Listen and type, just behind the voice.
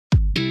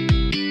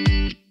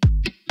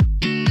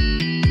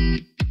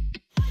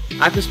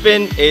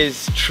Aquaspin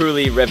is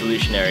truly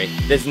revolutionary.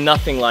 There's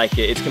nothing like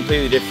it. It's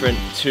completely different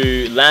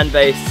to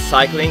land-based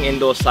cycling,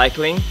 indoor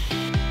cycling.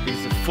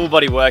 It's a full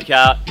body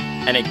workout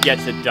and it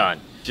gets it done.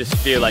 Just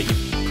feel like you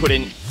put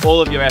in all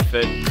of your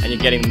effort and you're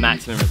getting the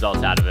maximum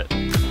results out of it.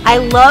 I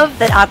love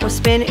that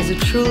Aquaspin is a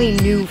truly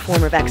new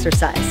form of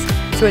exercise.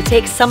 So it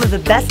takes some of the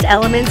best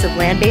elements of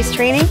land-based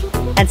training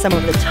and some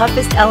of the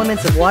toughest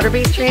elements of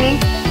water-based training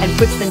and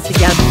puts them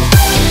together.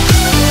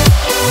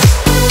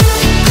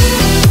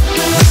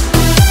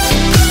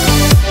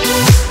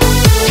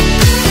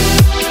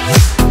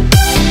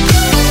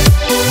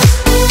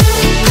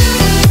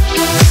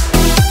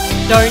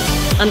 Don't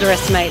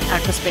underestimate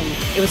Aquaspin.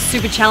 It was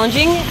super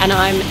challenging and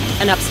I'm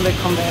an absolute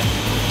convert.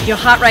 Your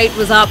heart rate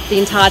was up the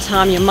entire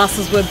time, your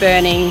muscles were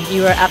burning,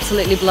 you were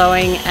absolutely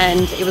glowing,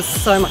 and it was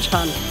so much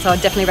fun. So I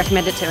definitely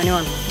recommend it to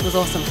anyone. It was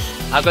awesome.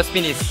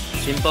 Aquaspin is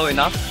simple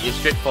enough, it's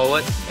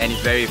straightforward and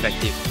it's very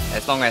effective.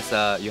 As long as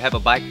you have a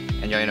bike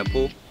and you're in a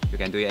pool, you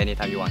can do it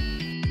anytime you want.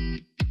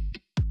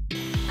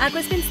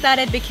 Aquaspin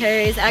started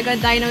because I got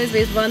diagnosed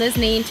with runner's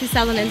knee in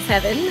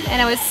 2007 and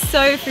I was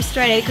so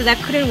frustrated because I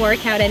couldn't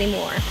work out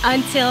anymore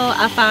until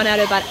I found out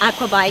about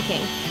aqua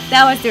biking.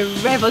 That was the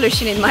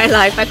revolution in my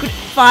life. I could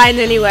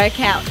finally work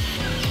out.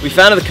 We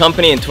founded the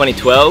company in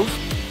 2012.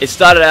 It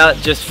started out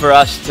just for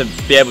us to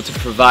be able to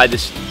provide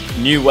this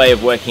new way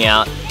of working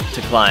out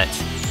to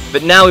clients.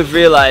 But now we've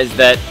realized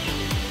that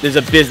there's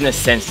a business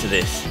sense to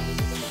this.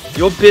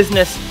 Your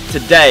business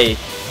today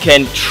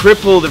can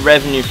triple the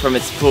revenue from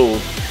its pool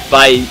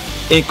by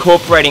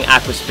incorporating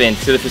Aquaspin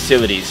to the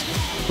facilities.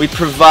 We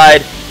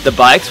provide the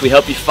bikes, we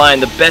help you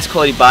find the best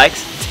quality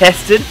bikes,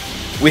 tested.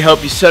 We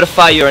help you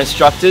certify your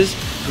instructors.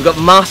 We've got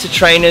master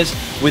trainers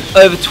with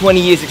over 20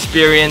 years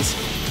experience.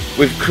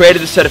 We've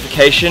created the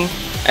certification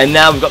and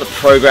now we've got the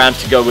programs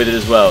to go with it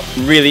as well.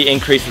 Really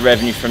increase the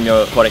revenue from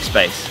your aquatic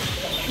space.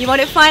 You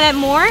want to find out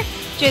more?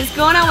 Just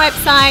go on our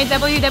website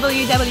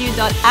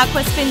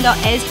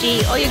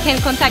www.aquaspin.sg or you can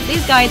contact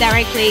this guy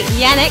directly,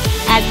 Yannick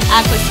at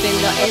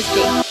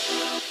aquaspin.sg.